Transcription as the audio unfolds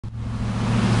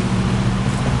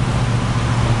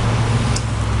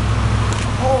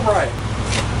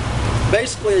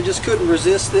basically I just couldn't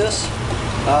resist this.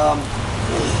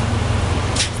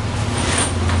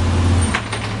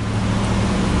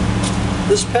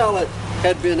 This pallet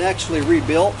had been actually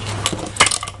rebuilt,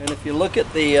 and if you look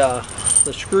at the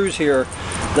screws here,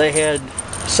 they had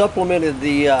supplemented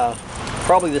the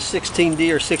probably the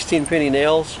 16D or 16 penny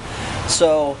nails.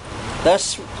 So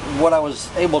that's what I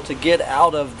was able to get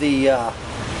out of the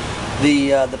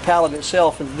pallet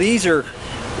itself, and these are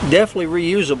definitely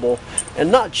reusable and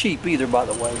not cheap either, by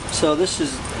the way. So this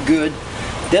is good.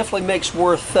 Definitely makes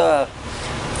worth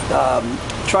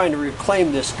trying to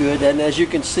reclaim this good. And as you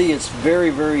can see, it's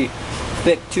very, very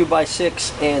thick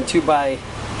 2x6 and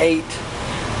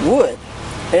 2x8 wood,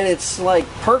 and it's like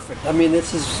perfect. I mean,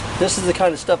 this is the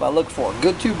kind of stuff I look for.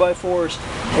 Good 2x4s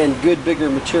and good bigger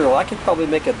material. I could probably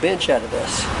make a bench out of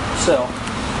this.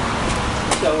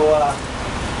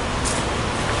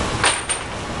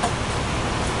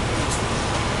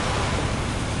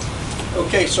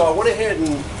 Okay, so I went ahead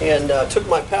and took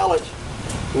my pallet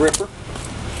ripper.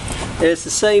 And it's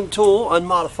the same tool,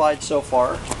 unmodified so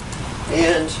far.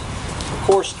 And of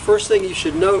course, the first thing you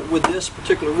should note with this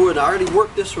particular wood, I already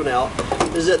worked this one out,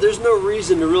 is that there's no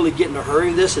reason to really get in a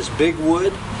hurry. This is big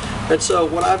wood. And so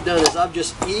what I've done is I've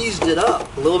just eased it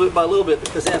up a little bit by little bit,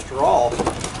 because after all,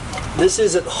 this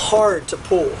isn't hard to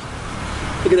pull.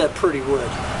 Look at that pretty wood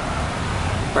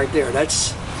right there.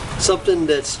 That's something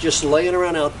that's just laying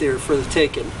around out there for the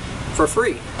taking for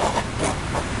free.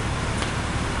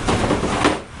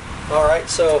 Alright,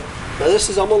 so now this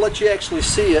is, I'm going to let you actually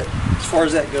see it as far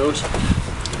as that goes.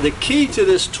 The key to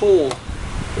this tool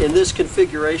in this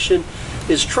configuration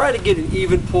is try to get an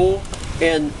even pull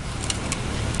and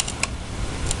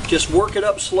just work it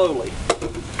up slowly.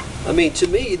 I mean, to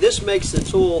me, this makes the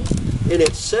tool in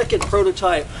its second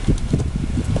prototype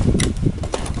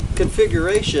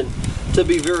configuration to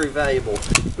be very valuable,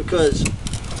 because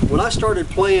when I started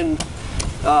playing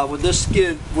with this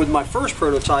skid with my first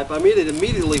prototype, I mean, it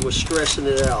immediately was stressing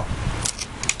it out.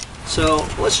 So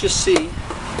let's just see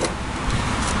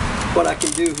what I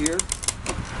can do here.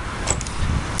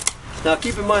 Now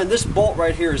keep in mind, this bolt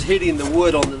right here is hitting the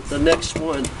wood on the next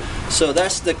one, so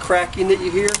that's the cracking that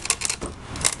you hear.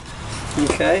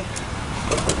 Okay,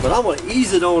 but I'm going to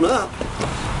ease it on up.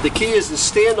 The key is to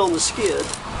stand on the skid.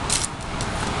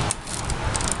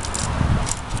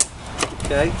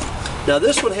 Okay, now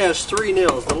this one has 3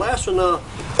 nails. The last one I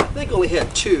think only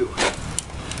had 2.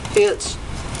 Hence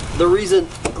the reason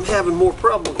I'm having more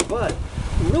problems, but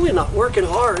I'm really not working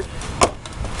hard.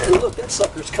 And look, that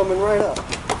sucker's coming right up.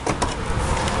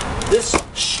 This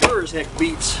sure as heck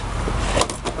beats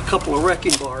a couple of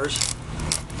wrecking bars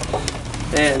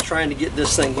and trying to get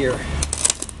this thing here.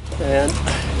 And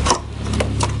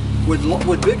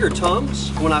with bigger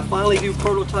tongues, when I finally do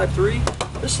prototype 3,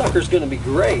 this sucker's going to be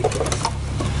great.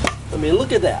 I mean,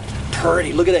 look at that.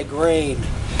 Pretty. Look at that grain.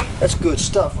 That's good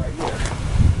stuff right there.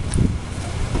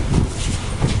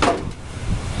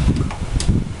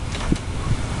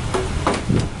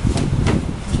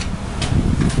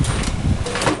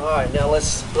 Alright, now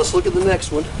let's look at the next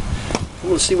one. I'm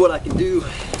going to see what I can do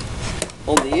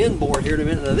on the end board here in a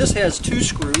minute. Now this has 2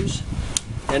 screws,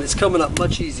 and it's coming up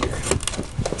much easier.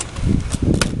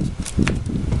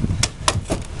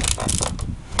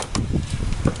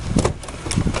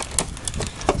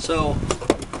 So,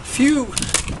 a few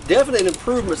definite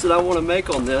improvements that I want to make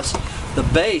on this. The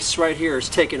base right here is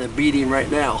taking a beating right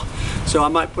now, so I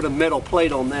might put a metal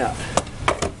plate on that.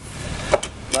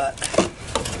 But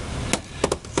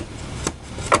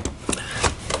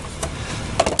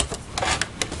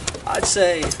I'd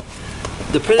say,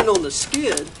 depending on the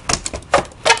skid,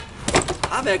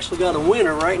 I've actually got a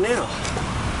winner right now.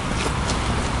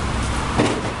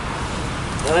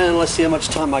 And let's see how much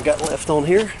time I got left on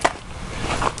here.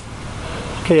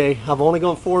 Okay, I've only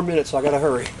gone 4 minutes, so I gotta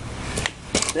hurry.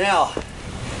 Now,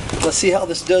 let's see how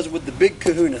this does with the Big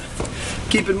Kahoona.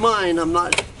 Keep in mind, I'm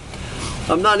not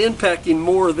impacting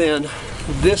more than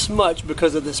this much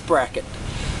because of this bracket.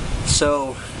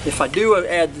 So if I do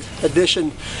add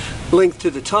addition length to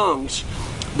the tongues,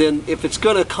 then if it's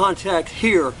going to contact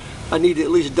here, I need to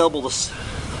at least double this.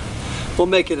 We'll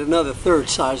make it another 1/3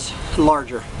 size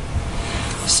larger.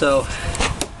 So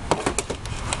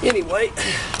anyway,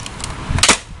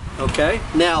 okay,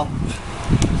 now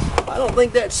I don't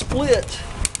think that split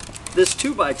this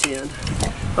 2x10.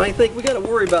 I don't think we got to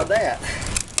worry about that.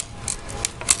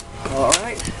 All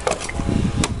right,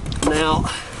 now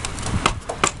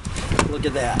look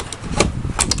at that.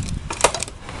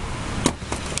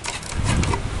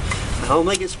 I don't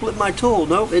think it split my tool.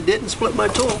 No, it didn't split my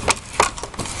tool.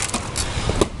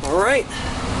 All right,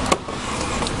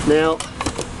 now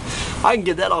I can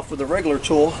get that off with a regular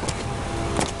tool.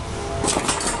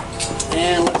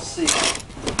 And let's see.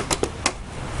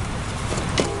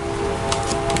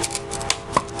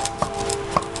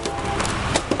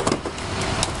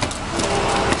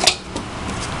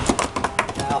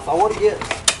 Now, if I want to get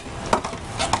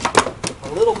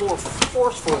a little more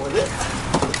forceful with it,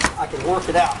 I can work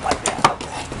it out like that.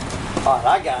 Okay. All right,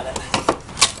 I got it.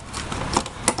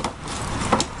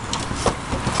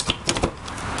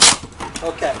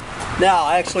 Okay. Now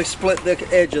I actually split the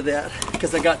edge of that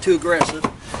because I got too aggressive.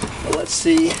 But let's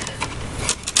see.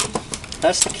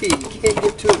 That's the key. You can't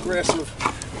get too aggressive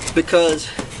because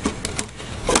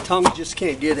the tongue just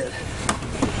can't get it.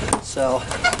 So,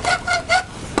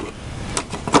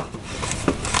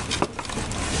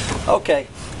 okay.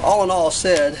 All in all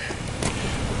said,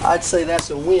 I'd say that's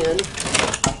a win.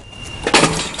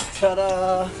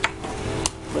 Ta-da!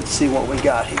 Let's see what we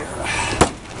got here.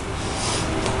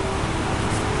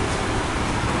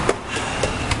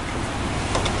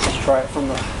 Try it from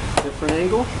a different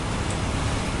angle.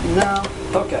 No.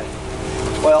 Okay.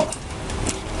 Well,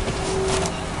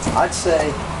 I'd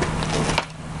say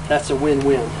that's a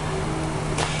win-win.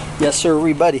 Yes, sir,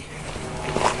 everybody.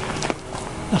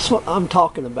 That's what I'm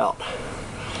talking about.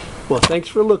 Well, thanks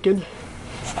for looking.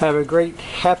 Have a great,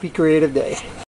 happy, creative day.